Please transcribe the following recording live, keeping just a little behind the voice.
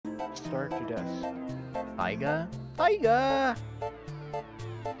Starve to death. Taiga? Taiga!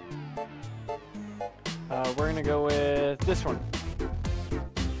 We're gonna go with this one.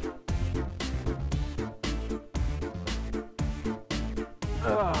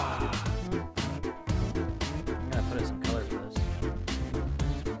 I'm gonna put in some color for this.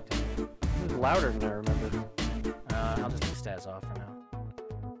 This is louder than I remember. I'll just take stats off for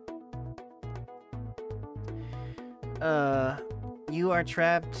now. You are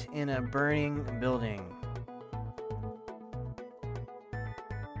trapped in a burning building.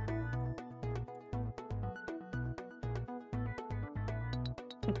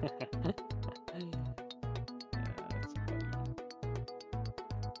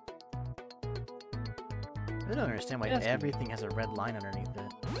 I don't understand why everything has a red line underneath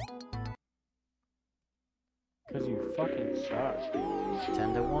it. Because you fucking suck.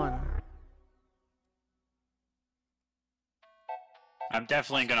 10 to 1. I'm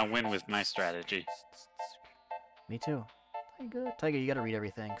definitely gonna win with my strategy. Me too. Taiga, Taiga, you gotta read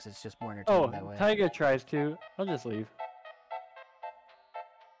everything because it's just more entertaining that way. Taiga tries to. I'll just leave.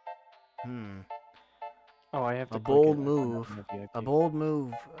 Oh, I have to. A click bold it. move. A bold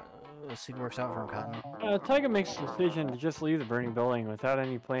move. Let's see what works out for him, Cotton. Taiga makes the decision to just leave the burning building without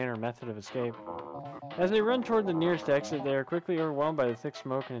any plan or method of escape. As they run toward the nearest exit, they are quickly overwhelmed by the thick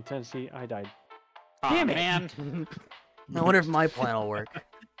smoke and intense heat. I died. Oh, Damn it! man. I wonder if my plan will work.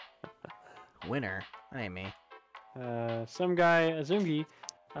 Winner. That ain't me. Some guy, Azungi,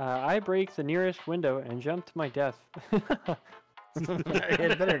 I break the nearest window and jump to my death.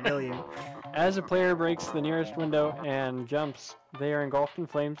 It better kill you. As a player breaks the nearest window and jumps, they are engulfed in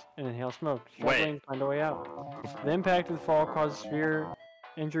flames and inhale smoke, struggling to find a way out. The impact of the fall causes severe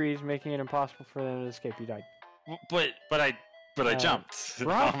injuries, making it impossible for them to escape. You died. But I jumped. How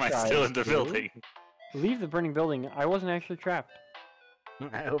Brock am I still in the tries to building? Leave the burning building. I wasn't actually trapped.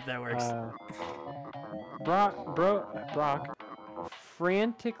 I hope that works. Brock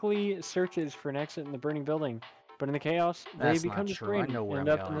frantically searches for an exit in the burning building, but in the chaos, That's they become not true. distracted I know and where end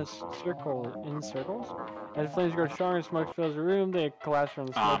I'm up in going. circles. As the flames grow stronger and smoke fills the room, they collapse from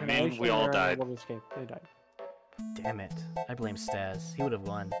the smoke Aw, and man, annihilation we all and are died. unable to escape. They died. Damn it. I blame Staz. He would have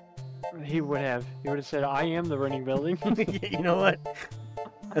won. He would have. He would have said, "I am the burning building." You know what?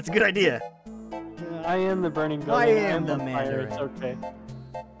 That's a good idea. I am the burning building. I am the on fire. It's Mandarin. okay.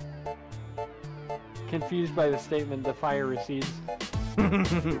 Confused by the statement, the fire recedes. A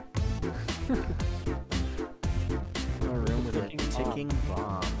room with a ticking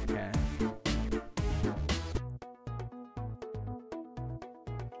bomb. Okay.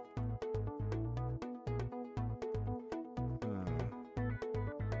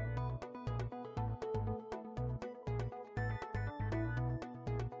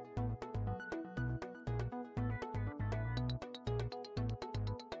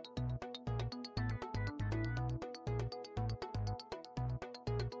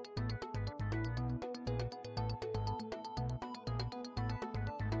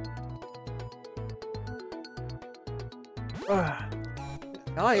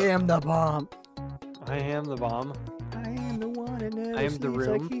 I am the bomb. I am the bomb. I am the one and never I am the sleeps.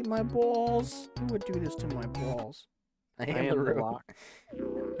 room. I keep my balls. Who would do this to my balls? I am, the room. lock.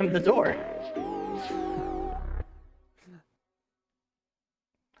 I'm the door.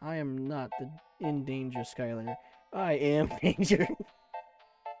 I am not in danger, Skylar. I am danger.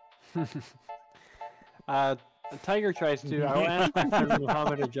 Tiger tries to. I'll ask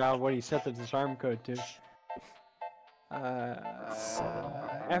Muhammad Ajab what he set the disarm code to.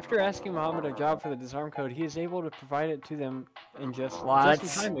 After asking Muhammad Ajab for the disarm code, he is able to provide it to them in just in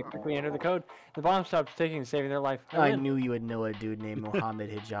time. They quickly enter the code. The bomb stops ticking and saving their life. I knew you would know a dude named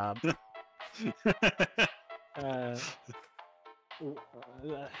Muhammad Hijab.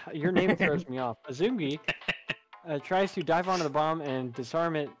 Your name throws me off. Azungi tries to dive onto the bomb and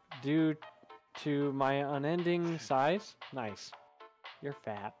disarm it due to my unending size. Nice. You're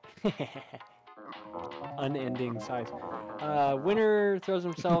fat. Unending size. Winner throws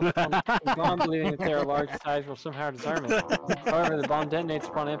himself on the bomb, believing that their large size will somehow disarm it. However, the bomb detonates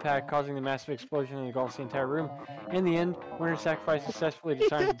upon impact, causing the massive explosion that engulfs the entire room. In the end, Winner's sacrifice successfully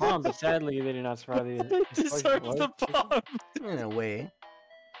disarms the bomb, but sadly, they did not survive the Disarm explosion. the bomb. In a way.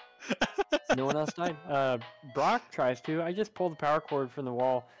 No one else died. Brock tries to. I just pulled the power cord from the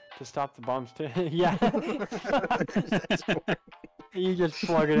wall to stop the bombs. Yeah. You just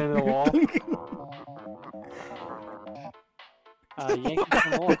plug it into the wall. Yank it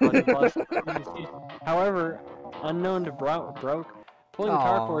from the wall, causing blast. However, unknown to Brock, pulling the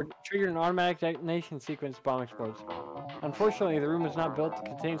power cord triggered an automatic detonation sequence. Bomb explodes. Unfortunately, the room was not built to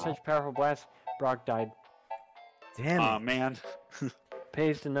contain such powerful blasts. Brock died. Damn it. Aw, man.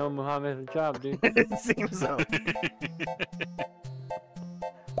 pays to know Muhammad Hijab, dude. It seems so.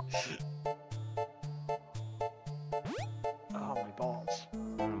 Oh, my balls.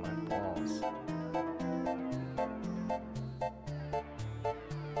 Oh, my balls.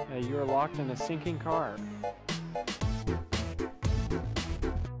 You are locked in a sinking car.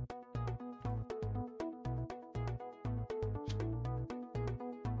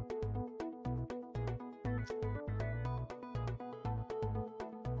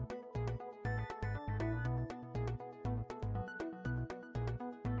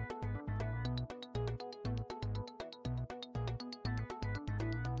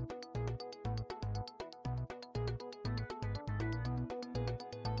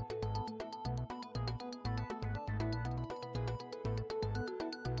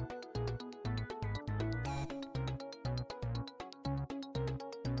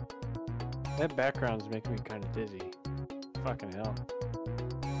 That background's making me kind of dizzy. Fucking hell.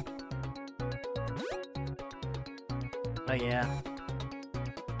 Oh yeah.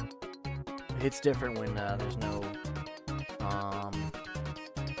 It's different when there's no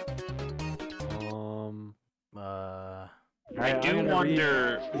I do I'm gonna read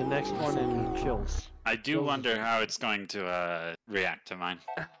wonder. the next one in chills. I do wonder how it's going to react to mine.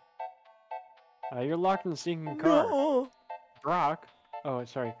 You're locked in a sinking car. No. Brock. Oh,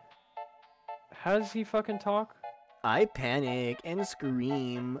 sorry. How does he fucking talk? I panic and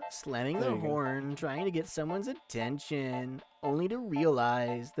scream, slamming There the you go. horn, trying to get someone's attention, only to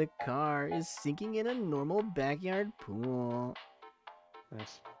realize the car is sinking in a normal backyard pool.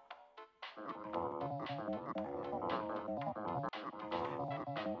 Nice.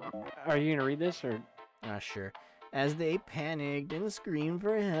 Are you gonna read this or? Sure. As they panicked and screamed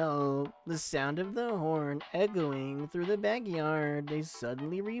for help, the sound of the horn echoing through the backyard, they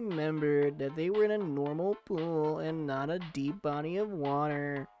suddenly remembered that they were in a normal pool and not a deep body of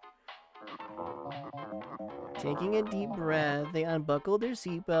water. Taking a deep breath, they unbuckled their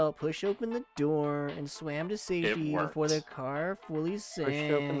seatbelt, pushed open the door, and swam to safety before the worked. car fully sank.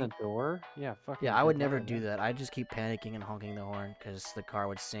 Pushed open the door? Yeah, fucking. Yeah, I would good never luck do with that. I'd just keep panicking and honking the horn because the car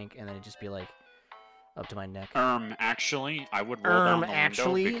would sink and then it'd just be like up to my neck. Actually, I would roll down the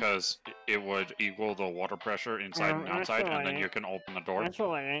actually? window because it would equal the water pressure inside and outside, and then actually. you can open the door.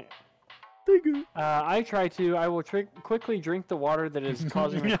 Actually, Thank you. I try to. I will quickly drink the water that is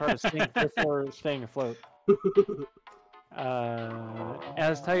causing the car to sink before staying afloat.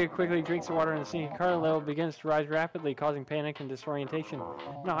 As Tiger quickly drinks the water in the sinking car, the level begins to rise rapidly, causing panic and disorientation.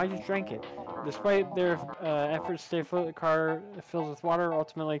 No, I just drank it. Despite their efforts to stay afloat, the car fills with water,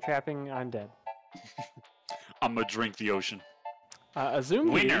 ultimately trapping I'm dead. I'm gonna drink the ocean.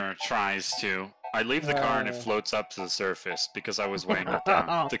 Azumi. Winner tries to. I leave the car and it floats up to the surface because I was weighing it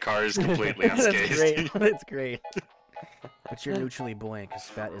down. The car is completely unscathed. That's great. That's great. But you're neutrally buoyant because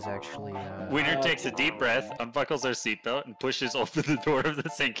fat is actually. Winner takes a deep breath, unbuckles their seatbelt, and pushes open the door of the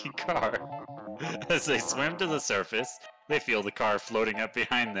sinking car. As they swim to the surface, they feel the car floating up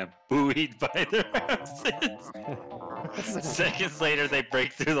behind them, buoyed by their houses. Seconds later, they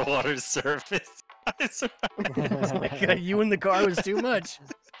break through the water's surface. Oh my God, you in the car was too much.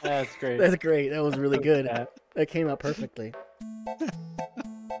 That's great. That's great. That was really good. That. That came out perfectly.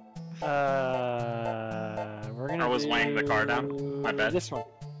 We're gonna. I was weighing the car down. My bad. This one.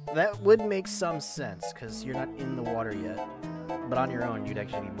 That would make some sense because you're not in the water yet. But on your own, you'd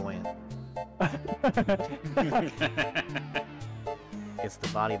actually be buoyant. It's the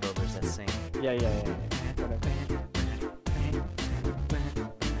body builders that sing. Yeah. Whatever.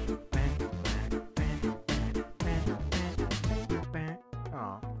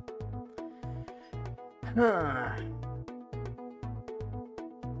 Oh. Huh.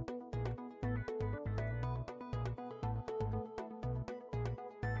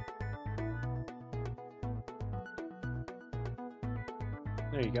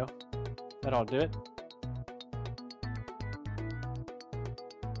 There you go. That'll do it.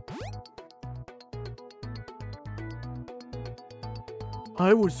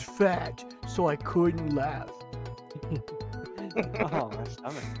 I was fat, so I couldn't laugh. Oh, my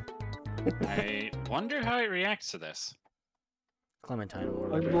stomach. I wonder how it reacts to this. Clementine.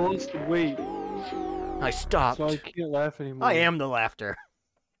 I lost weight, I stopped. so I can't laugh anymore. I am the laughter.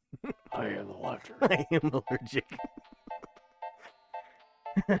 I am the laughter. I am allergic.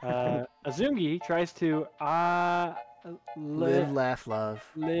 Azungi tries to Live, laugh, love.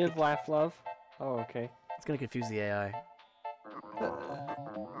 live, laugh, love. Oh, okay. It's gonna confuse the AI.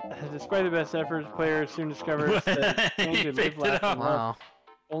 Despite the best efforts, players soon discovers that He change in live, picked it laugh, up. and love Wow.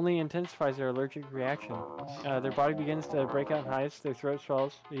 only intensifies their allergic reaction. Their body begins to break out in hives, their throat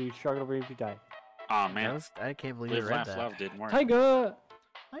swells, you struggle to breathe, you die. Oh man, I can't believe you Live, read Laugh, that. Love didn't work. Tiger!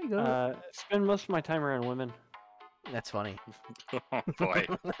 There you go. Spend most of my time around women. That's funny. Oh boy.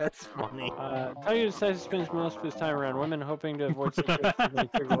 That's funny. Tiger decides to spend most of his time around women, hoping to avoid situations that may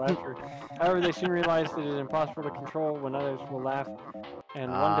trigger laughter. However, they soon realize that it is impossible to control when others will laugh.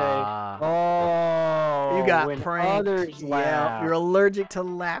 And one day, oh, You got when pranked. others Yeah, laugh. you're allergic to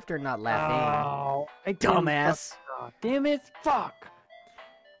laughter, not laughing. Oh, I didn't Dumbass. fuck- damn it! Fuck.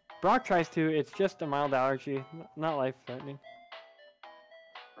 Brock tries to. It's just a mild allergy, not life-threatening.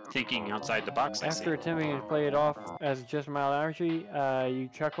 Thinking outside the box, I see. After attempting to play it off as just a mild allergy, you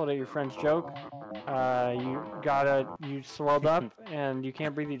chuckled at your friend's joke. You swelled up, and you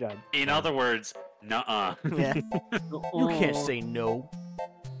can't breathe. You died. In other words, nuh-uh. Yeah. You can't say no.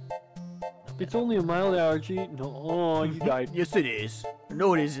 It's only a mild allergy. No, you died. Yes, it is.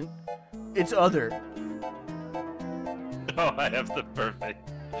 No, it isn't. It's other. Oh, I have the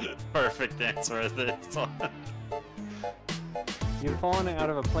perfect answer of this one. You've fallen out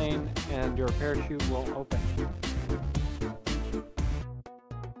of a plane, and your parachute won't open.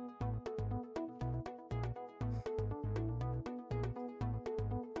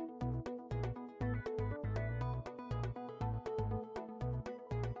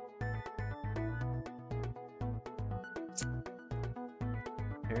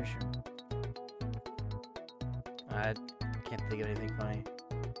 Parachute. I can't think of anything funny.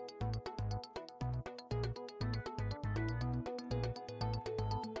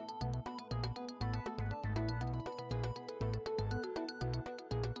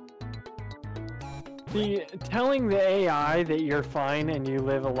 Telling the AI that you're fine and you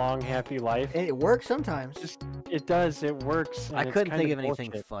live a long, happy life. It works sometimes. It does. It works. And I it's couldn't kind think of anything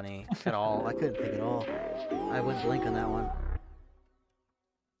bullshit. funny at all. I couldn't think at all. I wouldn't blink on that one.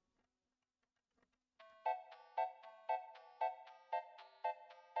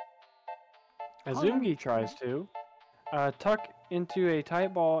 Azumgi tries to tuck into a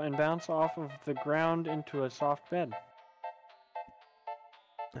tight ball and bounce off of the ground into a soft bed.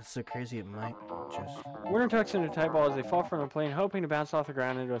 That's so crazy it might just... Winter tucks into a tight ball as they fall from a plane, hoping to bounce off the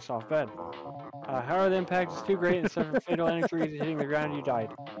ground into a soft bed. However, the impact is too great and suffer fatal injuries hitting the ground. You died.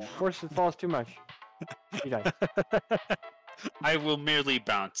 Force the fall is too much. You died. I will merely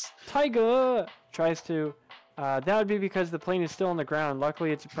bounce. Tiger tries to. That would be because the plane is still on the ground.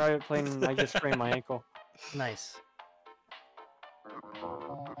 Luckily, it's a private plane and I just sprained my ankle. Nice.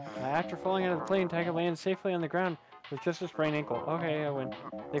 After falling out of the plane, Tiger lands safely on the ground with just a sprained ankle. Okay, I win.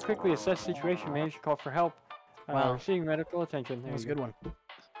 They quickly assess the situation, manage to call for help, Wow. receiving medical attention. There That was a you good one. go.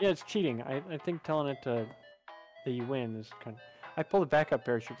 Yeah, it's cheating. I think telling it to that you win is kind of. I pulled a backup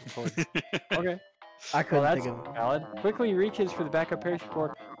parachute cord. Okay. I Well, couldn't that's think of... valid. Quickly reaches for the backup parachute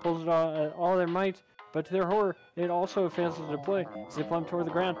cord, pulls it all their might, but to their horror, it also fails to deploy. They plummet toward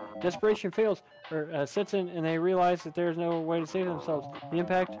the ground. Desperation fails, or sets in, and they realize that there is no way to save themselves. The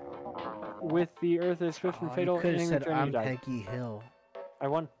impact with the Earth is swift and Oh, fatal, you could have ending the said journey. You I'm die. Peggy Hill. I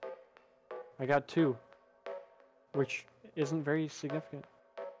won. I got 2, which isn't very significant.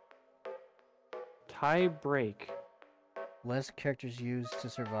 Tie break. Less characters used to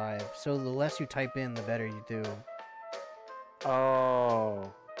survive. So the less you type in, the better you do.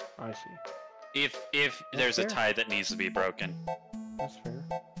 Oh, I see. If there's a fair. tie that needs to be broken. That's fair.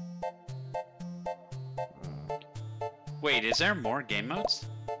 Wait, is there more game modes?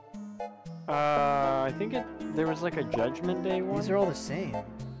 I think there was like a Judgment Day one. These are all the same.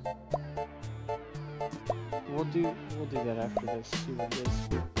 We'll do that after this. See what it is.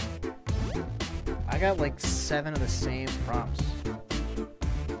 I got like 7 of the same prompts.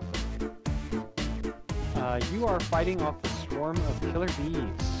 You are fighting off a swarm of killer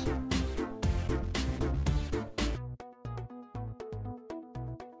bees.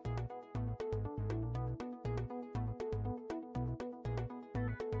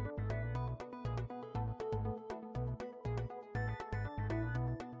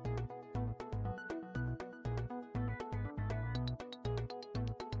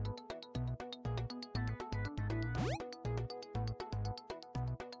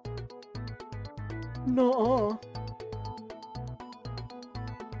 No.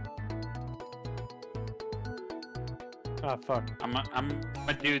 Ah, fuck. I'm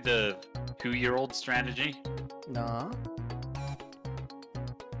gonna do the 2-year-old strategy. Nah.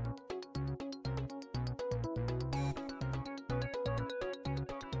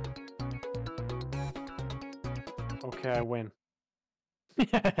 Okay, I win.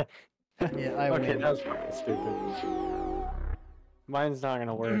 Yeah, I okay, win. that was fucking stupid. Mine's not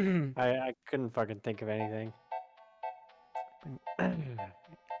gonna work. I couldn't fucking think of anything.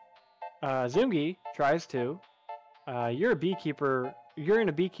 Zungi tries to. You're a beekeeper you're in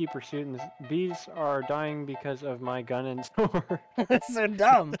a beekeeper suit, and the bees are dying because of my gun and sword. That's so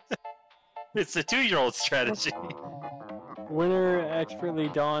dumb. It's a 2-year-old strategy. Winter expertly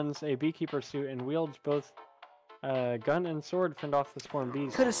dons a beekeeper suit and wields both gun and sword to fend off the swarm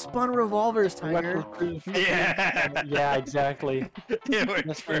bees. Could have spun revolvers, Tiger. Weapons prove- Yeah. Yeah, exactly. It worked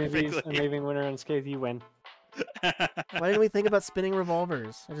Just the bees and perfectly. leaving Winter unscathed, you win. Why didn't we think about spinning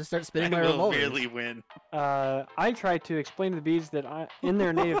revolvers? I just start spinning my I will revolvers. really win. I try to explain to the bees that in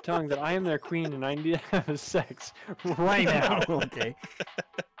their native tongue, that I am their queen and I need to have sex right now. Okay.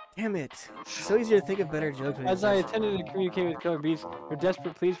 Damn it. It's so easy to think of better jokes. When As you I just- attempted to communicate with killer bees, their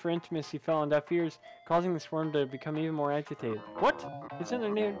desperate pleas for intimacy fell on deaf ears, causing the swarm to become even more agitated. What? It's in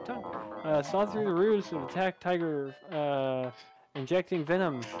their native tongue. Saw through the ruse of attack Tiger, injecting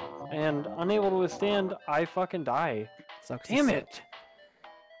venom, and unable to withstand, I fucking die. Sucks to Damn suck. it!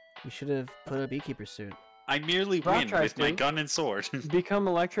 You should have put a beekeeper suit. I merely Brock win tries with my to. gun and sword. Become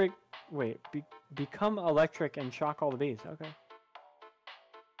electric. Wait, become electric and shock all the bees. Okay.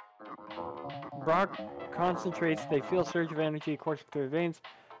 Brock concentrates. They feel a surge of energy coursing through their veins,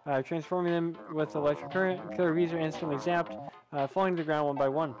 transforming them with electric current. Killer bees are instantly zapped, falling to the ground one by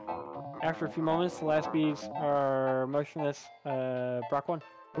one. After a few moments, the last bees are motionless. Brock won.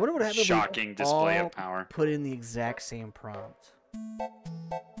 I wonder what happened if we Shocking display all of power. put in the exact same prompt. You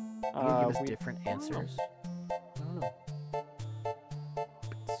can give us different answers.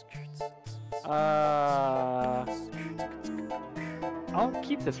 I don't know. I'll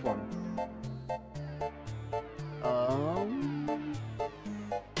keep this one.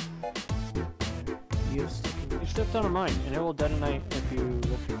 You have sticking- You stepped on a mine, and it will detonate if you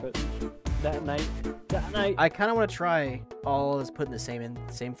lift your foot. That night. That night. I kind of want to try all of us putting the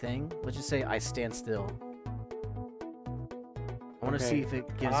same thing. Let's just say I stand still. I want to see if it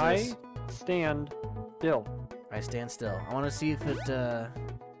gives us. stand still. I stand still. I want to see if it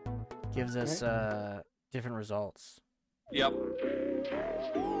gives us different results. Yep.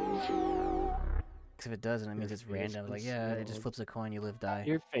 Because if it doesn't, it means it's random. Like, yeah, it just flips a coin, you live, die.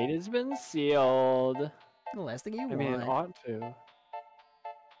 Your fate has been sealed. The last thing you I mean, it want. ought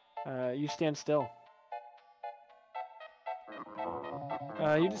to. You stand still.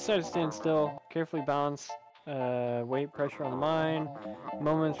 You decide to stand still, carefully balance weight pressure on the mind.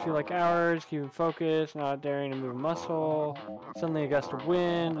 Moments feel like hours, keeping focus, not daring to move a muscle. Suddenly a gust of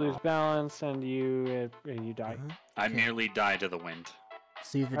wind, lose balance, and you die. I Okay. merely die to the wind.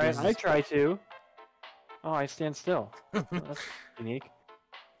 See if it Alright, does. I try to. Oh, I stand still. Well, that's unique.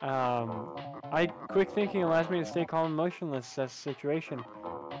 I quick thinking allows me to stay calm and motionless in this situation.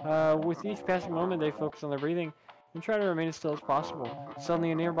 With each passing moment, they focus on their breathing and try to remain as still as possible.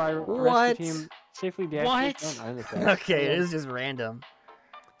 Suddenly, a nearby What? rescue team safely deactivates. What? Oh, I like that. Okay, it is just random.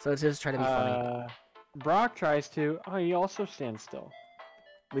 So it's just try to be funny. Brock tries to. Oh, he also stands still.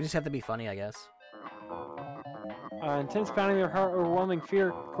 We just have to be funny, I guess. Intense pounding of their heart, overwhelming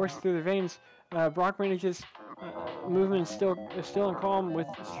fear coursing through their veins. Brock manages movement still and calm with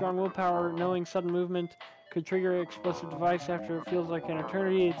strong willpower, knowing sudden movement could trigger an explosive device after it feels like an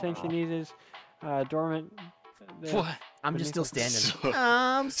eternity. Attention needs dormant. What? I'm just still standing. So-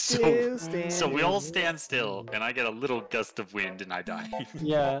 I'm still So, standing. so we all stand still, and I get a little gust of wind, and I die.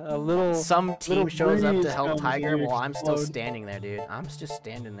 Yeah, a little. Some team little shows up breeze to help comes Tiger and you while I'm still explode. standing there, dude. I'm just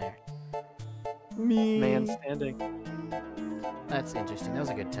standing there. Man standing. That's interesting. That was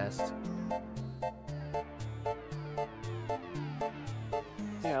a good test.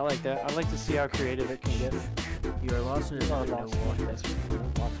 Yeah, I like that. I like to see how creative it can get. You are lost and Or no lost. what. That's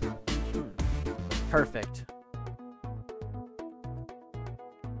Perfect.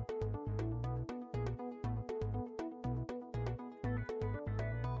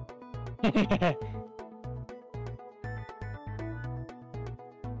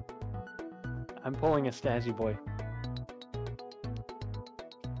 I'm pulling a Stazzy boy.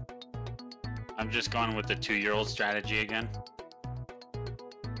 I'm just going with the 2-year-old strategy again.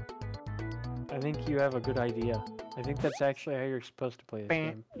 I think you have a good idea. I think that's actually how you're supposed to play this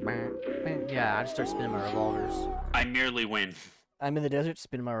game. Yeah, I just start spinning my revolvers. I merely win. I'm in the desert,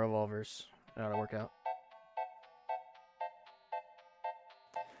 spinning my revolvers. That ought to work out.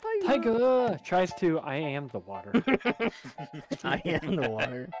 Tiger tries to. I am the water. I am the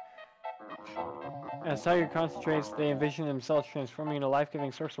water. As Tiger concentrates, they envision themselves transforming into a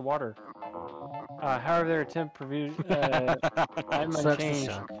life-giving source of water. However, their attempt proved I'm Sucks to unchanged.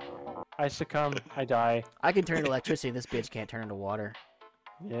 suck. I succumb. I die. I can turn into electricity. This bitch can't turn into water.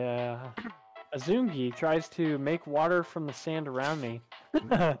 Yeah. Azungi tries to make water from the sand around me.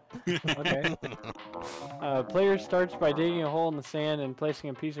 Okay. Player starts by digging a hole in the sand and placing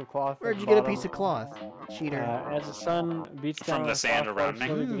a piece of cloth. Where'd you get a piece of cloth? Cheater. As the sun beats down From on the sand cloth, around it me.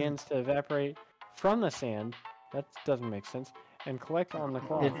 slowly begins to evaporate from the sand. That doesn't make sense. And collect on the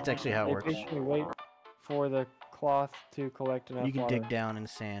cloth. It's actually how it They works. patiently wait for the cloth to collect enough You can water. dig down in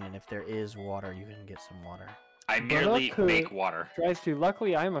sand, and if there is water, you can get some water. I merely Baroque make water. Tries to.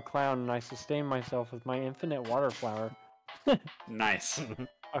 Luckily, I'm a clown and I sustain myself with my infinite water flower. Nice.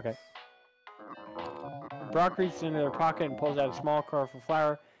 Okay. Brock reaches into their pocket and pulls out a small colorful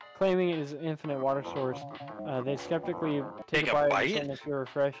flower, claiming it is an infinite water source. They skeptically Take a bite bite? and feel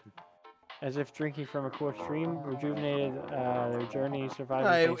refreshed, as if drinking from a cool stream. Rejuvenated, their journey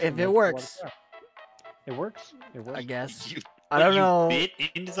surviving. If it works. It works. It works. I guess. You, I don't you know. bit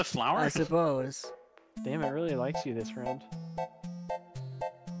into the flower? I suppose. Damn, it really likes you this round.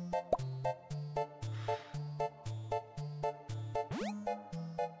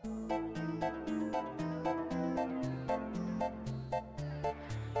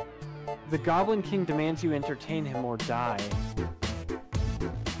 The Goblin King demands you entertain him or die.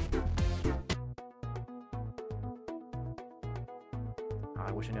 Oh,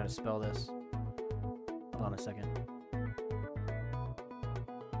 I wish I knew how to spell this. Hold on a second.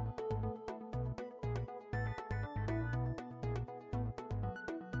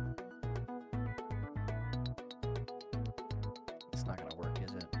 It's not gonna work,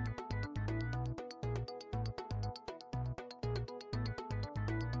 is it?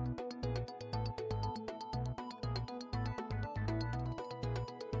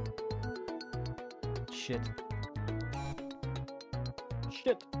 Shit.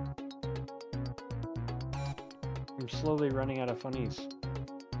 Shit. I'm slowly running out of funnies.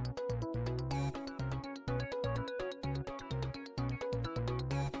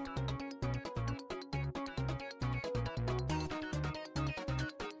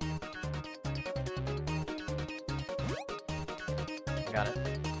 Got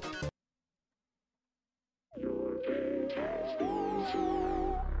it.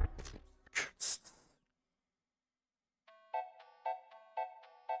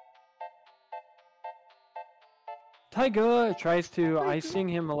 Taiga tries to I sing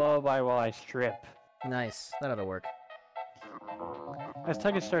him a lullaby while I strip. Nice. That ought to work. As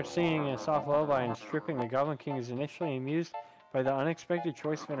Taiga starts singing a soft lullaby and stripping, the Goblin King is initially amused by the unexpected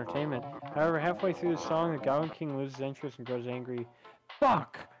choice of entertainment. However, halfway through the song, the Goblin King loses interest and grows angry.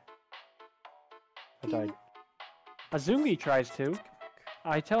 Fuck! I died. Azungi tries to.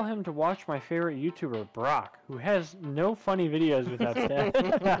 I tell him to watch my favorite YouTuber, Brock, who has no funny videos with that stat.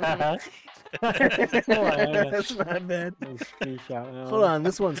 That's not bad. Hold on,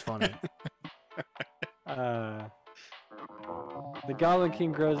 this one's funny. The Goblin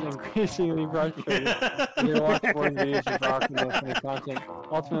King grows increasingly frustrated. They watch boring videos of Brock and no funny content,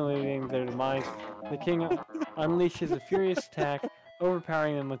 ultimately leading to their demise. The king unleashes a furious attack,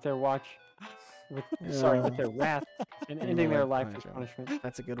 overpowering them with their with their wrath, and ending their life as punishment.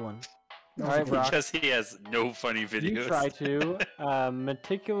 That's a good one. Alright, Brock. Because he has no funny videos. You try to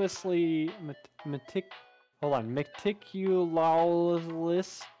meticulously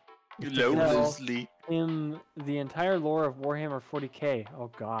Lowlessly. him the entire lore of Warhammer 40k.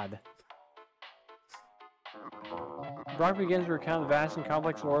 Oh god. Brock begins to recount the vast and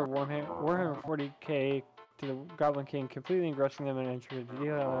complex lore of Warhammer 40k to the Goblin King, completely engrossing them in intricate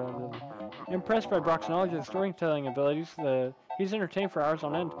detail. Impressed by Brock's knowledge and storytelling abilities, he's entertained for hours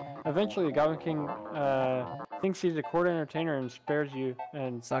on end. Eventually, the Goblin King thinks he's a court entertainer and spares you,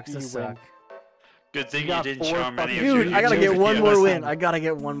 and Sucks you to win. suck. Good thing You you got didn't 4 show him any of fucking- your Dude, I gotta YouTube get one videos. more win. I gotta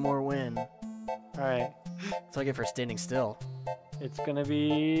get one more win. Alright, That's what I get for standing still. it's gonna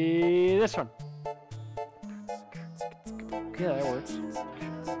be this one. Yeah, that works.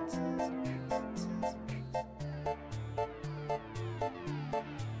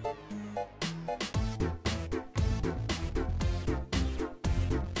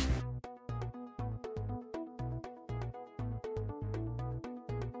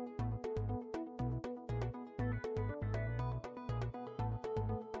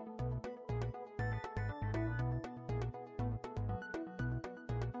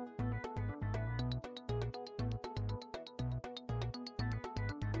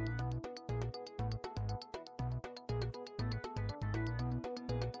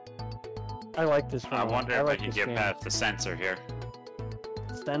 I like this one. I wonder if like I can this get game. past the censor here.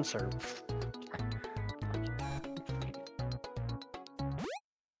 Censor.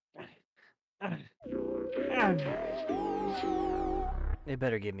 They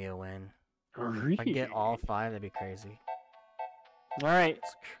better give me a win. If I can get all 5, that'd be crazy. All right,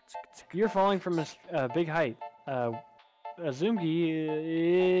 you're falling from a big height.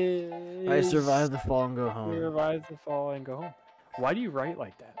 Azumgi I is survived the fall and go home. survive the fall and go home. Why do you write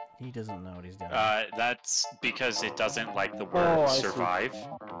like that? He doesn't know what he's doing. That's because it doesn't like the Oh, word I see. survive.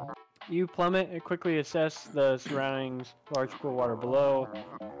 You plummet and quickly assess the surroundings, large pool of water below.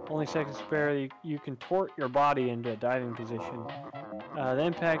 Only seconds spare, you contort your body into a diving position. The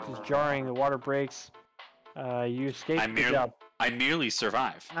impact is jarring, the water breaks. You escape. Good job. I merely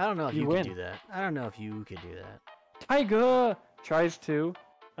survive. I don't know if you you win. could do that. I don't know if you could do that. Tiger tries to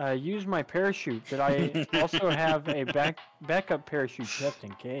use my parachute, but I also have a backup parachute just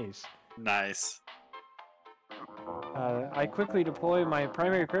in case. Nice. I quickly deploy my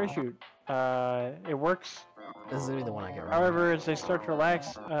primary parachute. It works. This is gonna be the one I get wrong. However, as I start to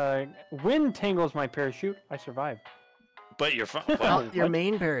relax, wind tangles my parachute. I survived. But you're fine. Oh, Well, your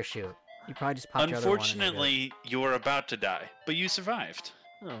main parachute. You probably just popped your other one and you're good. unfortunately, you were about to die, but you survived.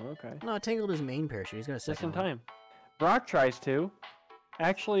 Oh, okay. No, it tangled his main parachute. He's got a Just in second one. time. Brock tries to.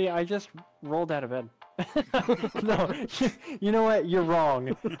 Actually, I just rolled out of bed. No, you know what? You're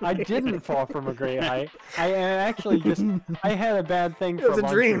wrong. I didn't fall from a great height. I actually just I had a bad thing It for was a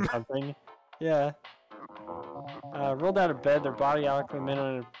lunch dream. or something. Yeah. Rolled out of bed, their body acclimated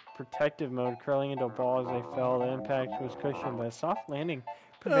in a protective mode, curling into a ball as they fell. The impact was cushioned by a soft landing.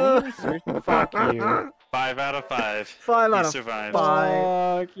 Preventing any serious- Fuck you. 5 out of 5. 5 You out of survived.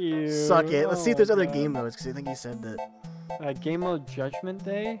 5. Fuck you. Suck it. Let's see if there's other Oh, game modes, because I think he said that. Game mode Judgment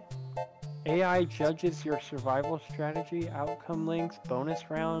Day. AI judges your survival strategy, outcome links, bonus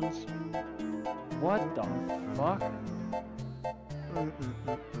rounds. What the fuck?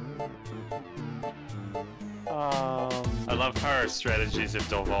 I love how our strategies have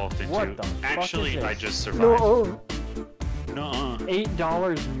devolved into. What the fuck Actually, is I this? just survived. No. Nuh-uh.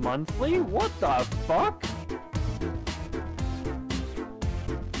 $8 monthly? What the fuck?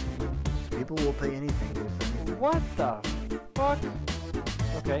 People will pay anything, dude, for anything. What the fuck?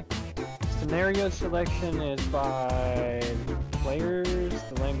 Okay. Scenario selection is by players.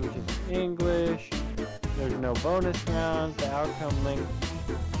 The language is English. There's no bonus rounds. The outcome link.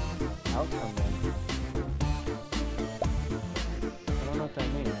 Outcome link. I don't know what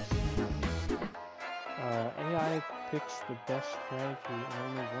that means. AI picks the best strategy and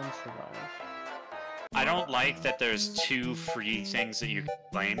only one survives. I don't like that there's 2 free things that you can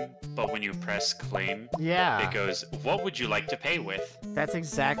claim, but when you press claim, Yeah. it goes, what would you like to pay with? That's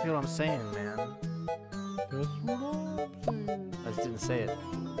exactly what I'm saying, man. That's what I'm saying. I just didn't say it.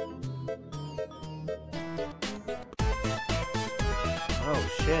 Oh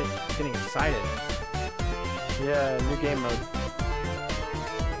shit, I'm getting excited. Yeah, new game mode.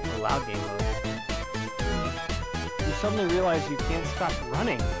 A loud game mode. You suddenly realize you can't stop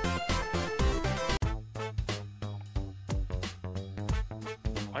running.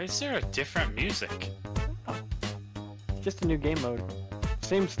 Why is there a different music? It's just a new game mode.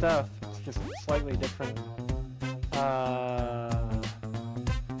 Same stuff, it's just slightly different.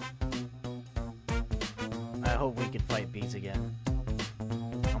 I hope we can fight beats again.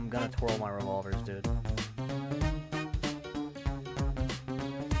 I'm gonna twirl my revolvers, dude.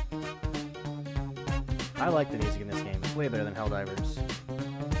 I like the music in this game. It's way better than Helldivers.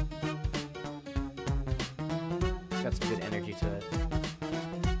 It's got some good energy to it.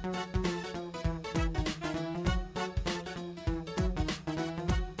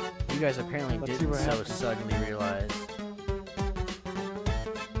 You guys apparently Let's see didn't what so happens. suddenly realize.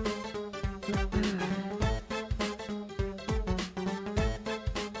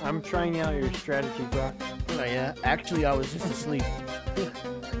 I'm trying out your strategy, Brock. Oh yeah, actually I was just asleep.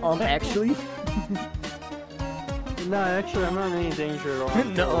 Actually? No, actually, I'm not in any danger at all.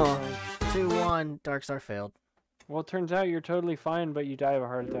 I'm No. totally fine. 2-1, Darkstar failed. Well, it turns out you're totally fine, but you die of a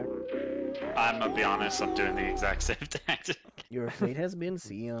heart attack. I'm gonna be honest, I'm doing the exact same tactic. Your fate has been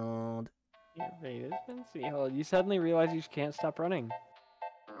sealed. Your fate has been sealed. You suddenly realize you can't stop running.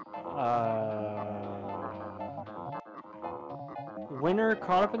 Winner,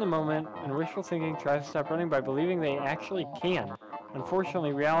 caught up in the moment and wishful thinking, tries to stop running by believing they actually can.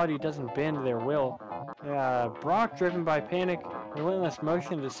 Unfortunately, reality doesn't bend to their will. Brock, driven by panic, relentless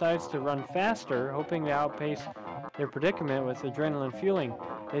motion, decides to run faster, hoping to outpace their predicament with adrenaline fueling.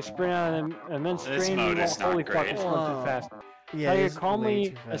 They sprint out of an immense This strain. mode is not Holy fuck, great. it's going Whoa. too fast. Yeah, Tiger he's way calmly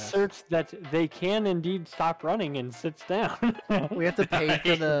too fast. asserts that they can indeed stop running and sits down. We have to pay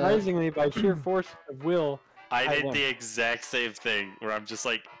for the. Surprisingly, by sheer force of will, I I did won. the exact same thing where I'm just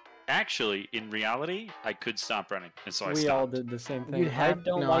like, actually, in reality, I could stop running, and so I we all stopped. did the same thing. You'd I have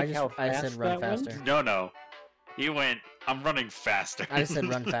don't no. like how I fast said run that went. faster. No, you went. I'm running faster. I just said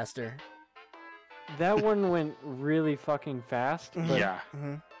run faster. That one went really fucking fast. But, Yeah.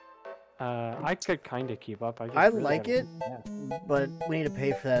 Mm-hmm. I could kind of keep up. I really like gotta it, keep up. but we need to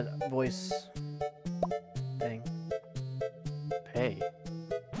pay for that voice thing. Pay.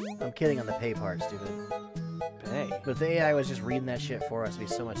 I'm kidding on the pay part, stupid. Pay. But if the AI was just reading that shit for us, it'd be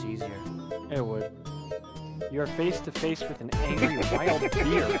so much easier. It would. You're face to face with an angry wild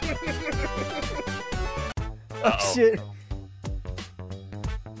deer. Oh shit!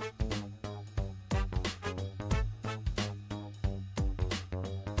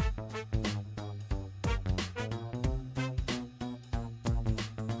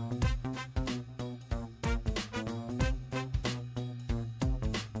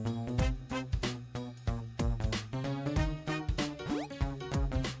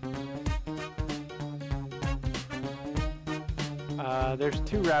 There's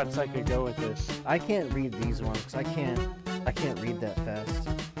 2 routes I could go with this. I can't read these ones because I can't read that fast.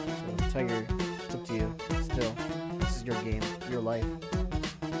 So Tiger, it's up to you. Still, this is your game, your life.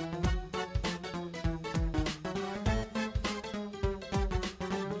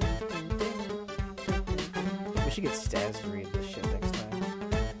 We should get Staz to read this shit next time.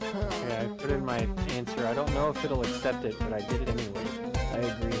 Okay, I put in my answer. I don't know if it'll accept it, but I did it anyway. I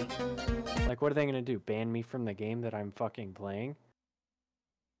agree. Like, what are they gonna do? Ban me from the game that I'm fucking playing?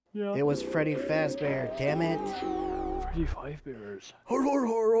 Yeah. It was Freddy Fazbear, damn it. Freddy Fazbear's. Horror,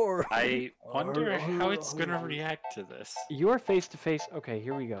 horror. I wonder how it's gonna react to this. You're face to face. Okay,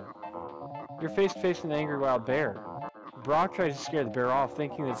 here we go. You're face to face with an angry wild bear. Brock tries to scare the bear off,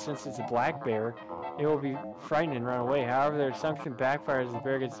 thinking that since it's a black bear, it will be frightened and run away. However, their assumption backfires as the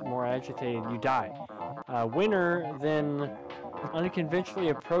bear gets more agitated. You die. Winner then unconventionally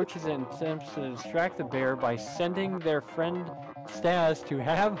approaches it and attempts to distract the bear by sending their friend Staz to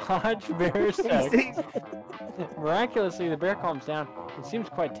have hot bear sex. Miraculously, the bear calms down and seems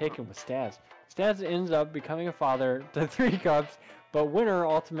quite taken with Staz. Staz ends up becoming a father to 3 cubs, but Winner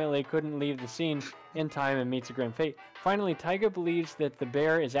ultimately couldn't leave the scene in time and meets a grim fate. Finally, Taiga believes that the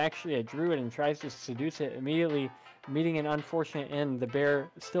bear is actually a druid and tries to seduce it, immediately meeting an unfortunate end. The bear,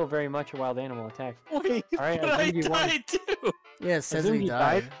 still very much a wild animal, attacks. Wait, Alright, but I Azungi won. died too! Yeah, it says that he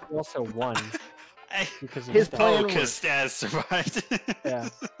died. He also won. I... Because of His Staz. plan Oh, because Staz survived. Yeah.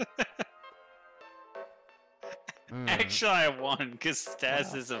 Actually, I won because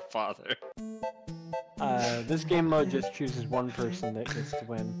Staz is a father. This game mode just chooses one person that gets to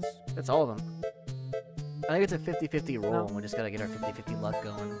win. That's all of them. I think it's a 50-50 roll, No. and we just gotta get our 50-50 luck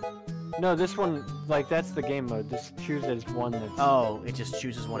going. No, this one, like, that's the game mode. Just chooses one that's... Oh, it just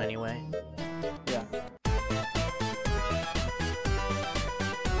chooses one anyway? Yeah.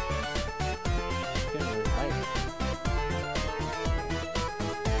 Can't really hide.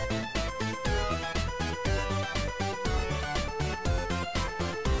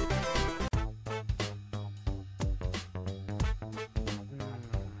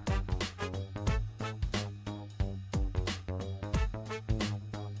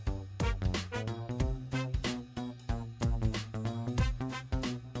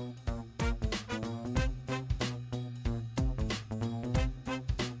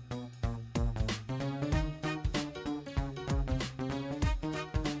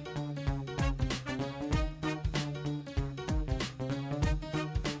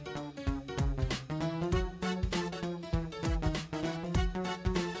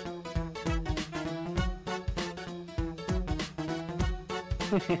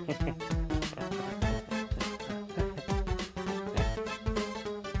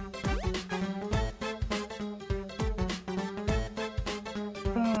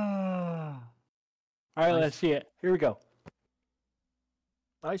 Alright, let's see it. Here we go.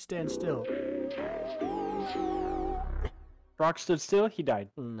 I stand still. Brock stood still, he died.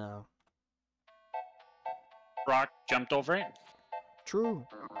 No. Brock jumped over it. True.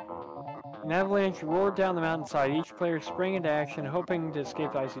 An avalanche roared down the mountainside. Each player sprang into action, hoping to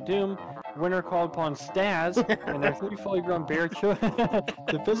escape the icy doom. Winner called upon Staz and their 3 fully grown bear children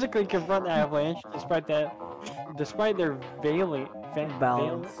to physically confront the avalanche, despite their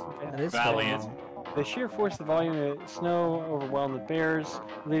Balance. That is Valiant. fine. The sheer force of the volume of snow overwhelmed the bears,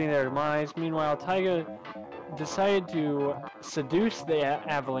 leading to their demise. Meanwhile, Taiga decided to seduce the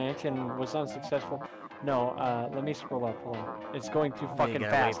avalanche and was unsuccessful. No, let me scroll up. Hold on. It's going too You fucking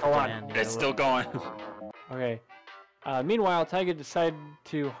gotta fast. wait for Hold the on. end. You It's gotta still going. Okay. Meanwhile, Taiga decided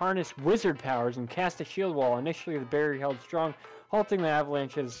to harness wizard powers and cast a shield wall. Initially, the barrier held strong, halting the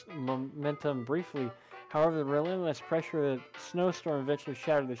avalanche's momentum briefly. However, the relentless pressure of the snowstorm eventually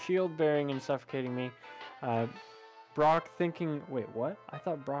shattered the shield, burying and suffocating me. Brock thinking... Wait, what? I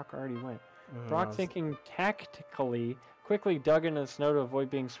thought Brock already went. Brock thinking tactically quickly dug into the snow to avoid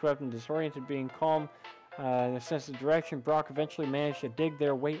being swept and disoriented. Being calm in a sense of direction, Brock eventually managed to dig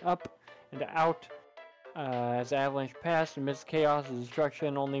their way up and out. As the avalanche passed, amidst chaos and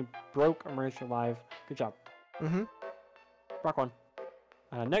destruction, only Brock emerged alive. Good job. Mm-hmm. Brock won.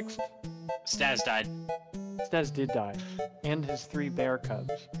 Next, Staz died. Staz did die, and his 3 bear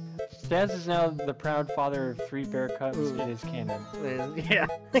cubs. Staz is now the proud father of 3 bear cubs. Ooh. It is canon. Yeah.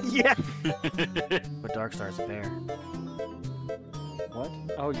 Yeah. But Darkstar's a bear. What?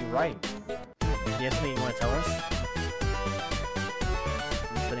 Oh, you're right. Do you have something you want to tell us?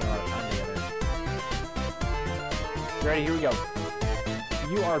 We're spending a lot of time together. Ready? Here we go.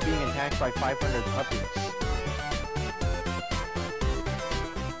 You are being attacked by 500 puppies.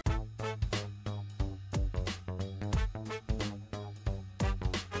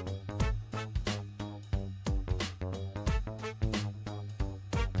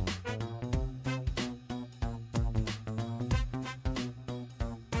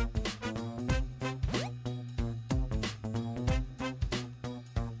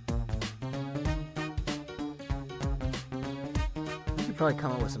 You could probably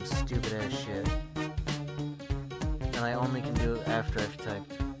come up with some stupid ass shit. And I only can do it after I've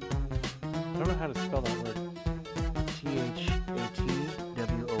typed. I don't know how to spell that word. T-H-A-T-W-O-R-D.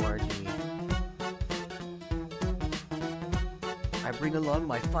 I bring along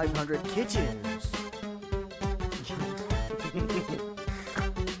my 500 kittens.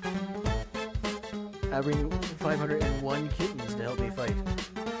 I bring 501 kittens to help me fight.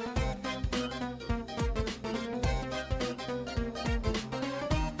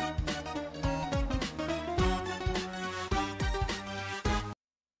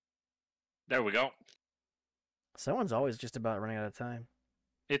 There we go. Someone's always just about running out of time.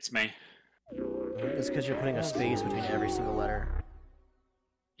 It's me. It's because you're putting a space between every single letter.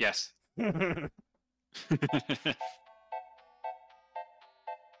 Yes. Alright,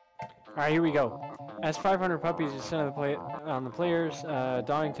 here we go. As 500 puppies descend on the players,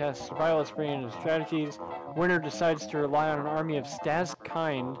 Dawning tests survival experience and strategies. Winner decides to rely on an army of Staz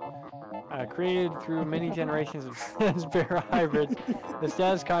kind, created through many generations of Staz bear hybrids. The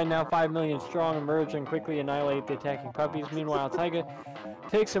Staz kind, now 5 million strong, emerge and quickly annihilate the attacking puppies. Meanwhile, Taiga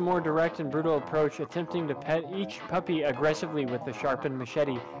takes a more direct and brutal approach, attempting to pet each puppy aggressively with the sharpened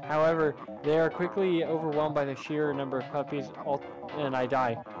machete. However, they are quickly overwhelmed by the sheer number of puppies, and I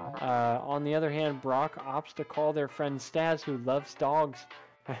die. On the other hand, Brock opts to call their friend Staz, who loves dogs.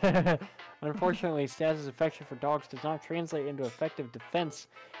 Unfortunately, Staz's affection for dogs does not translate into effective defense,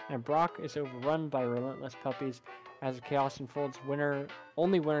 and Brock is overrun by relentless puppies. As the chaos unfolds,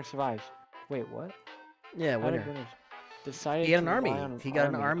 only Winner survives. Wait, what? Yeah, How did winner. Winner decided He had to an rely army. on He got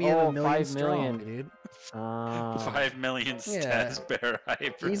an army of a million 5 strong, million. dude. 5 million Yeah. Staz bear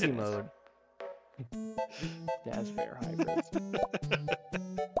hybrids. Easy mode. Staz bear hybrids.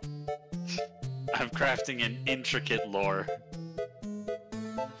 I'm crafting an intricate lore.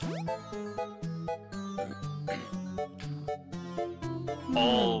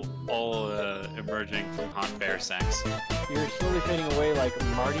 All emerging from hot bear sacks. You're slowly fading away like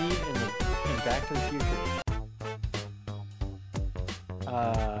Marty in Back to the Future.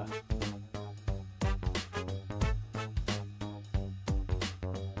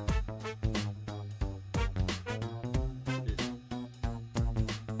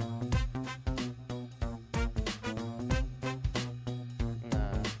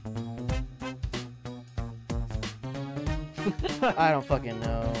 I don't fucking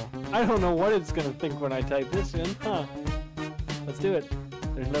know. I don't know what it's gonna think when I type this in, huh? Let's do it.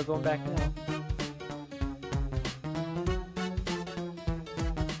 There's no going back now.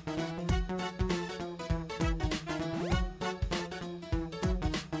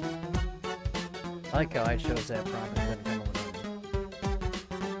 I like how I chose that prompt and couldn't come up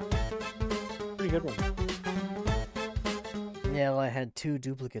with Pretty good one. it. Yeah, well, I had 2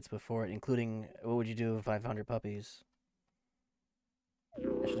 duplicates before it, including what would you do with 500 puppies?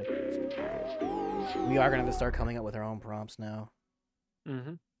 We are gonna have to start coming up with our own prompts now.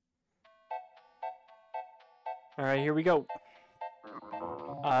 Mm-hmm. Alright, here we go.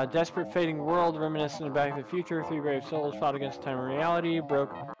 Desperate fading world, reminiscent of Back to the Future. 3 brave souls fought against time and reality.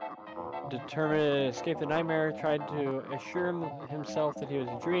 Broke, determined to escape the nightmare, tried to assure himself that he was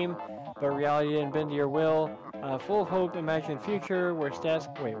a dream, but reality didn't bend to your will. Full of hope, imagined a future where Staz...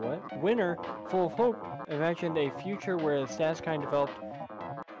 Wait, what? Winner, full of hope, imagined a future where the Staz kind developed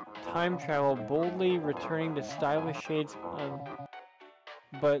time travel, boldly returning to stylish shades,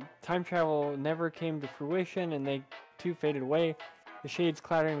 but time travel never came to fruition, and they too faded away. The shades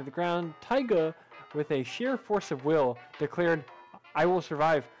clattering to the ground. Taiga, with a sheer force of will, declared, "I will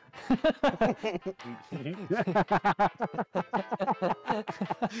survive."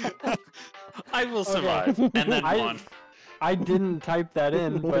 I will survive, and then I- won. I didn't type that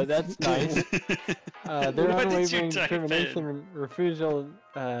in, but that's nice. Their What did you unwavering type determination in? and refusal.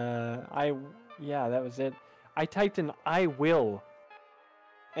 Yeah, that was it. I typed in "I will,"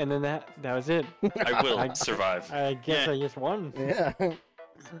 and then that was it. I will I- survive. I guess Yeah. I just won. Yeah.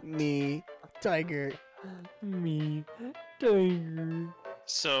 Me, Tiger. Me, tiger.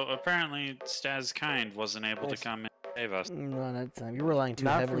 So apparently, Staz Kind wasn't able Nice. to come and save us. No, not time. You're relying too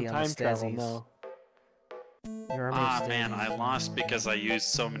Not heavily from on the time travel, Stazzies. no. Your army Ah of man, I Stazzies. lost because I used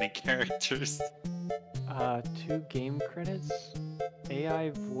so many characters. 2 game credits.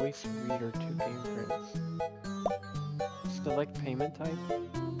 AI voice reader, 2 game credits. Select payment type.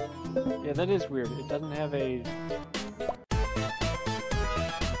 Yeah, that is weird. It doesn't have a.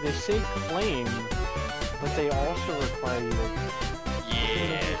 They say claim, but they also require you to.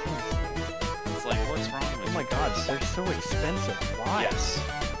 Yeah. It's like, what's wrong with Oh my you god, guys? they're so expensive. Why? Yes.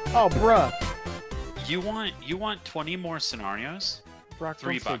 Oh, bruh. You want 20 more scenarios? Brock, $3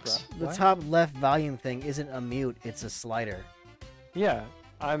 don't say bucks. Brock. The What? top left volume thing isn't a mute, it's a slider. Yeah,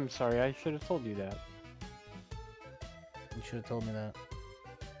 I'm sorry. I should have told you that. You should have told me that.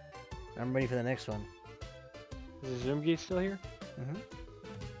 I'm ready for the next one. Is the Zoomgi still here? Mm-hmm.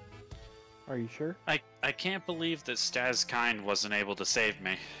 Are you sure? I can't believe that Staz Kind wasn't able to save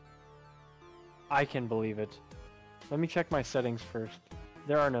me. I can believe it. Let me check my settings first.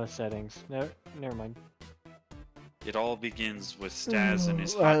 There are no settings. No, never mind. It all begins with Staz and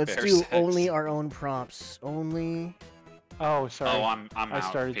his hot Let's bear do sex. only our own prompts. Only. Oh, sorry. Oh, I'm I out.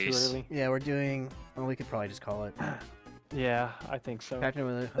 started Peace. too early. Yeah, we're doing. Well, we could probably just call it. Yeah, I think so. Captain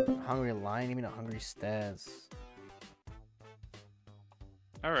with a hungry lion. You mean a hungry Staz?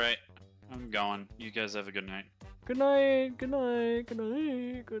 All right, I'm going. You guys have a good night. Good night. Good night. Good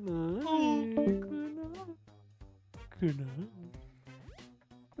night. Good night. Good night. Good night.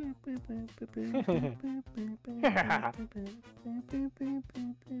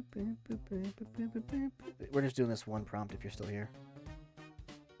 We're just doing this one prompt if you're still here.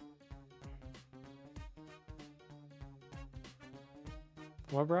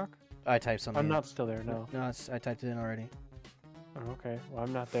 What, Brock? I typed something. I'm in. not still there. No. No, I typed it in already. Oh, okay. Well,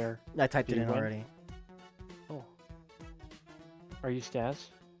 I'm not there. I typed it You in won? already. Oh. Are you Staz?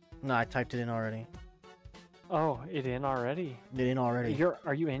 No, I typed it in already. Oh, it in already. Did in already.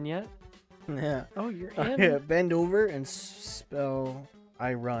 Are you in yet? Yeah. Oh, you're Yeah, in. bend over and spell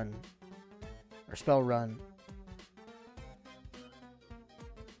I run. Or spell run.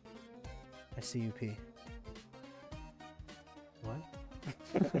 ICUP. What?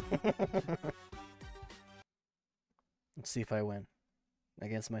 Let's see if I win.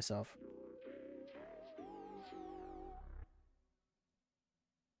 Against myself.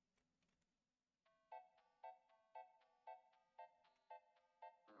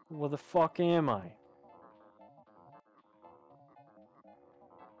 Well, the fuck am I?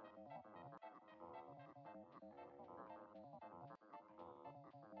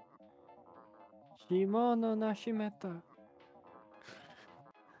 Shimono Nashimeta.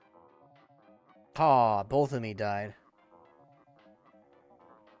 Aw, both of me died.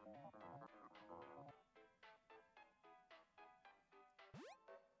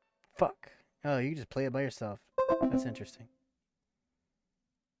 Fuck. Oh, you can just play it by yourself. That's interesting.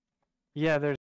 Yeah, there's